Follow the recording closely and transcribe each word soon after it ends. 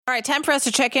All right, time for us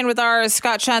to check in with our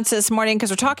Scott Shantz this morning because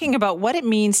we're talking about what it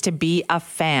means to be a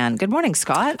fan. Good morning,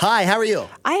 Scott. Hi, how are you?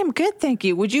 I am good, thank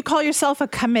you. Would you call yourself a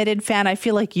committed fan? I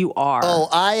feel like you are. Oh,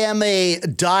 I am a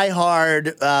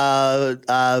diehard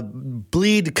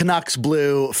bleed Canucks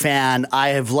blue fan.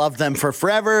 I have loved them for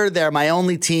forever. They're my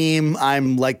only team.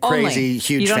 I'm like crazy, huge fan for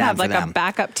them. You don't have like a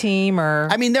backup team or?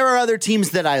 I mean, there are other teams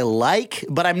that I like,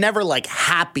 but I'm never like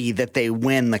happy that they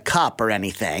win the cup or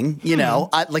anything. You know,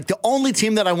 like the only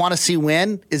team that I want to see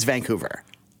win is Vancouver.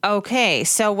 Okay,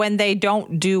 so when they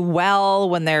don't do well,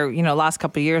 when they're, last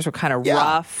couple of years were kind of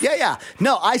rough. Yeah.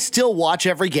 No, I still watch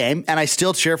every game and I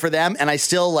still cheer for them and I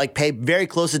still pay very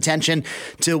close attention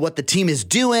to what the team is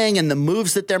doing and the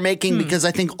moves that they're making because I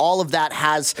think all of that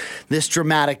has this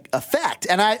dramatic effect.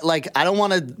 And I don't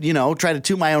want to, try to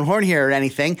toot my own horn here or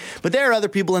anything, but there are other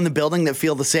people in the building that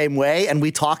feel the same way and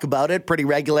we talk about it pretty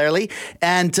regularly.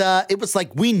 And it was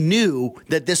like we knew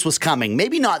that this was coming.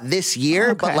 Maybe not this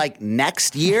year, but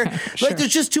next year. Sure.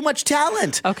 There's just too much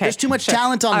talent. Okay. There's too much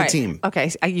talent on the team. Okay.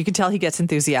 You can tell he gets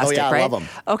enthusiastic, right? I love him.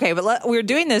 Okay, but we're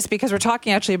doing this because we're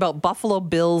talking actually about Buffalo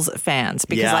Bills fans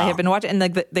because I have been watching, and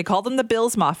they call them the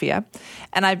Bills Mafia,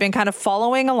 and I've been kind of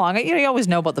following along. You always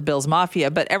know about the Bills Mafia,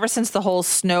 but ever since the whole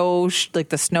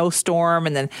the snowstorm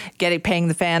and then paying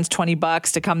the fans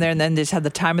 $20 to come there and then they just had the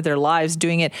time of their lives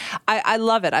doing it, I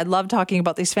love it. I love talking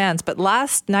about these fans. But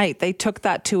last night they took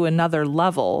that to another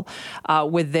level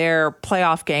with their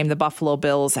playoff game. The Buffalo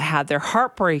Bills had their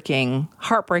heartbreaking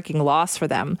loss for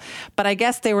them. But I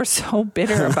guess they were so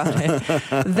bitter about it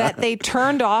that they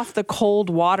turned off the cold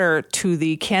water to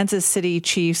the Kansas City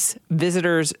Chiefs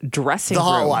visitors dressing room.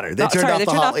 The hot water. They turned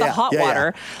off the hot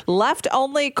water, left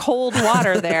only cold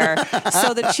water there.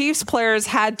 So the Chiefs players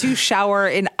had to shower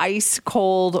in ice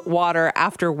cold water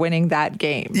after winning that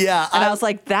game. Yeah. And I was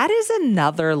like, that is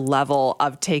another level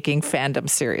of taking fandom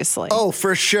seriously. Oh,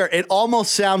 for sure. It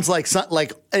almost sounds like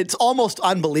it's almost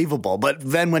unbelievable. But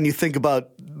then when you think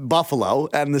about Buffalo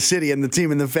and the city and the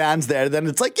team and the fans there, then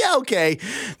it's like, yeah, okay,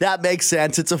 that makes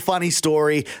sense. It's a funny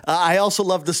story. I also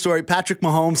love the story. Patrick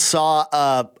Mahomes saw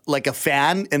a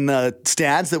fan in the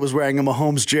stands that was wearing a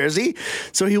Mahomes jersey.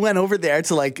 So he went over there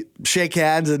to shake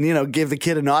hands and, give the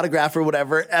kid an autograph or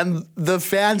whatever. And the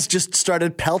fans just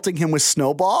started pelting him with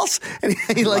snowballs. And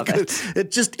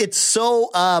it's so,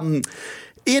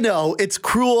 it's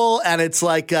cruel and it's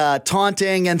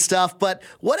taunting and stuff, but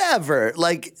whatever.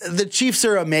 The Chiefs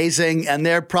are amazing and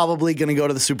they're probably going to go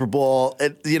to the Super Bowl.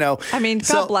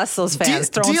 God bless those fans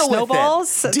throwing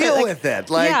snowballs. Deal with it.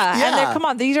 And come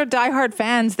on, these are diehard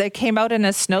fans that came out in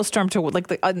a snowstorm to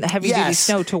the heavy duty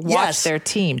snow to watch their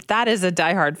team. That is a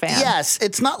diehard fan. Yes,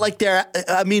 it's not like they're.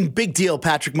 Big deal,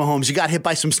 Patrick Mahomes. You got hit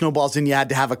by some snowballs and you had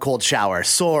to have a cold shower.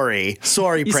 Sorry,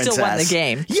 princess. You still won the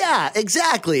game. Yeah,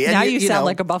 exactly. Now you sound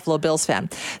like a Buffalo Bills fan.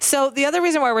 So the other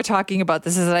reason why we're talking about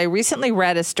this is that I recently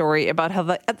read a story about how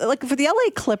for the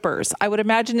LA Clippers, I would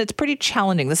imagine it's pretty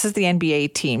challenging. This is the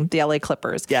NBA team, the LA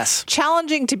Clippers. Yes.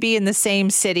 Challenging to be in the same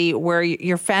city where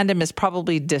your fandom is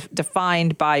probably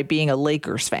defined by being a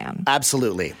Lakers fan.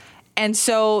 Absolutely. And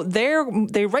so they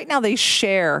right now they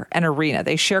share an arena.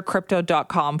 They share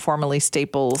Crypto.com, formerly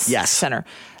Staples Center.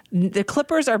 The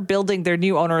Clippers are building their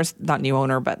their owner,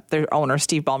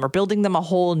 Steve Ballmer, building them a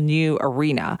whole new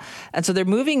arena. And so they're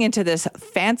moving into this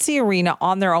fancy arena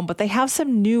on their own, but they have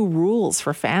some new rules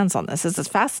for fans on this. This is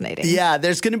fascinating. Yeah,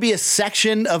 there's going to be a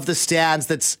section of the stands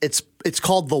it's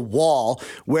called the Wall,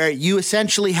 where you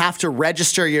essentially have to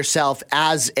register yourself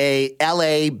as a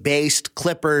LA-based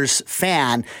Clippers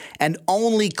fan, and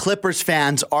only Clippers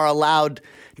fans are allowed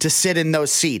to sit in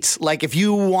those seats. If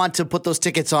you want to put those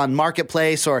tickets on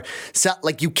Marketplace or sell,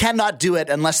 you cannot do it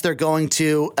unless they're going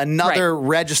to another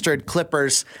registered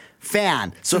Clippers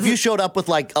fan. So if you showed up with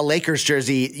a Lakers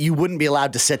jersey, you wouldn't be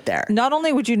allowed to sit there. Not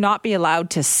only would you not be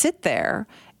allowed to sit there,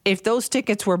 if those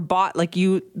tickets were bought,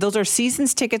 those are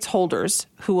seasons tickets holders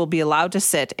who will be allowed to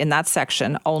sit in that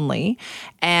section only.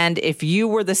 And if you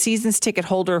were the seasons ticket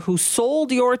holder who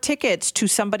sold your tickets to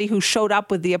somebody who showed up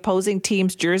with the opposing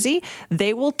team's jersey,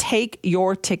 they will take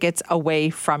your tickets away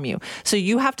from you. So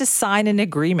you have to sign an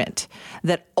agreement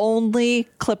that only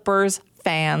Clippers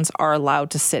fans are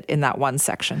allowed to sit in that one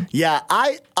section. Yeah,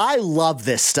 I love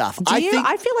this stuff. I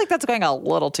feel like that's going a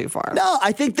little too far. No,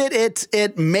 I think that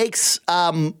it makes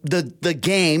the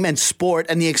game and sport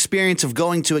and the experience of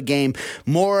going to a game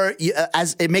more,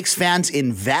 as it makes fans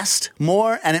invest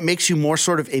more and it makes you more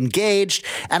sort of engaged.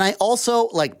 And I also,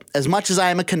 as much as I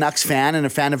am a Canucks fan and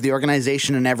a fan of the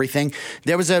organization and everything,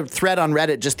 there was a thread on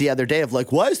Reddit just the other day of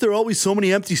why is there always so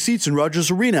many empty seats in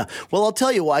Rogers Arena? Well, I'll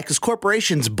tell you why, because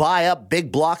corporations buy up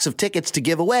big blocks of tickets to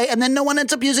give away, and then no one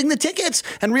ends up using the tickets,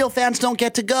 and real fans don't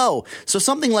get to go. So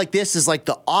something like this is like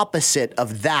the opposite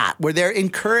of that, where they're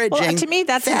encouraging to me,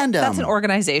 that's fandom. an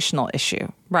organizational issue,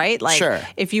 right? Like, sure.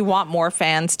 If you want more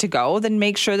fans to go, then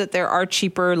make sure that there are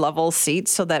cheaper level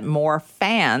seats so that more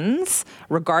fans,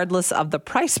 regardless of the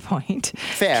price point,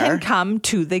 can come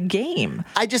to the game.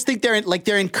 I just think they're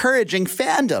encouraging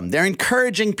fandom. They're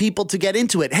encouraging people to get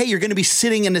into it. Hey, you're going to be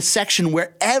sitting in a section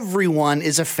where everyone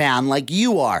is a fan like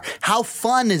you are. How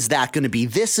fun is that going to be?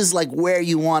 This is like where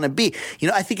you want to be. You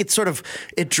know, I think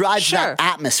it drives that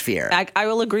atmosphere. I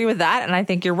will agree with that, and I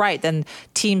think you're right. Then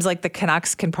teams like the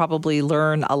Canucks can probably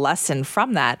learn a lesson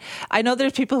from that. I know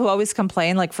there's people who always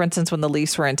complain, like for instance, when the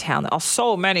Leafs were in town,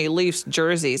 so many Leafs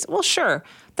jerseys. Well, sure.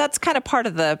 That's kind of part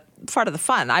of the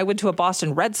fun. I went to a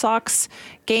Boston Red Sox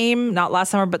game, not last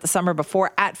summer, but the summer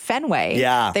before at Fenway.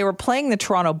 Yeah. They were playing the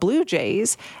Toronto Blue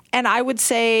Jays, and I would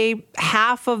say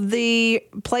half of the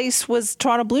place was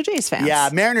Toronto Blue Jays fans. Yeah,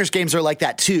 Mariners games are like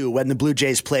that too. When the Blue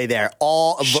Jays play there,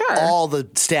 all the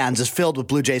stands is filled with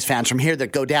Blue Jays fans from here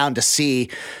that go down to see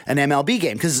an MLB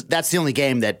game, because that's the only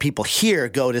game that people here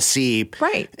go to see.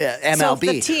 Right.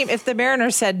 MLB. So if the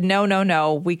Mariners said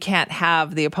no, we can't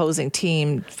have the opposing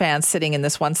team fans sitting in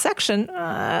this one section.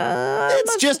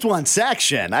 It's just one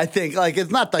section. I think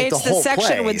it's not like the whole place. It's the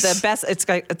section with the best.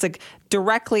 It's like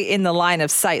directly in the line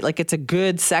of sight. Like it's a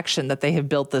good section that they have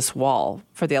built this wall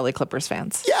for the LA Clippers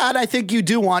fans. Yeah, and I think you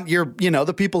do want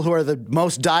the people who are the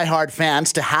most diehard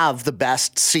fans to have the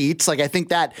best seats. Like I think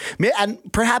that, and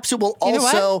perhaps it will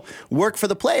also work for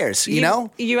the players.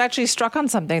 You actually struck on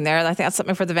something there. I think that's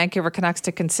something for the Vancouver Canucks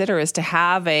to consider, is to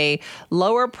have a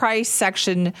lower price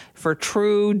section for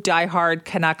true diehard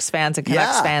Canucks fans and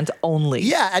Canucks fans only.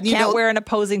 Yeah, and can't wear an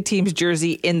opposing team's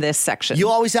jersey in this section. You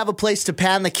always have a place to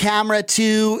pan the camera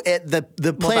to.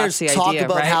 The players talk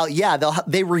about how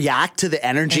they react to the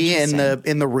energy in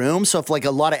the room. So if like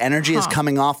a lot of energy is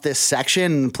coming off this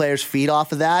section and players feed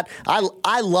off of that,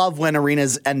 I love when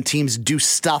arenas and teams do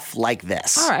stuff like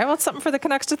this. All right, well, it's something for the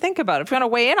Canucks to think about. If you want to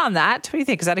weigh in on that, what do you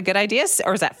think? Is that a good idea,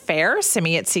 or is that fair?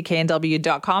 Simi at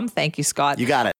cknw.com. Thank you, Scott. You got it.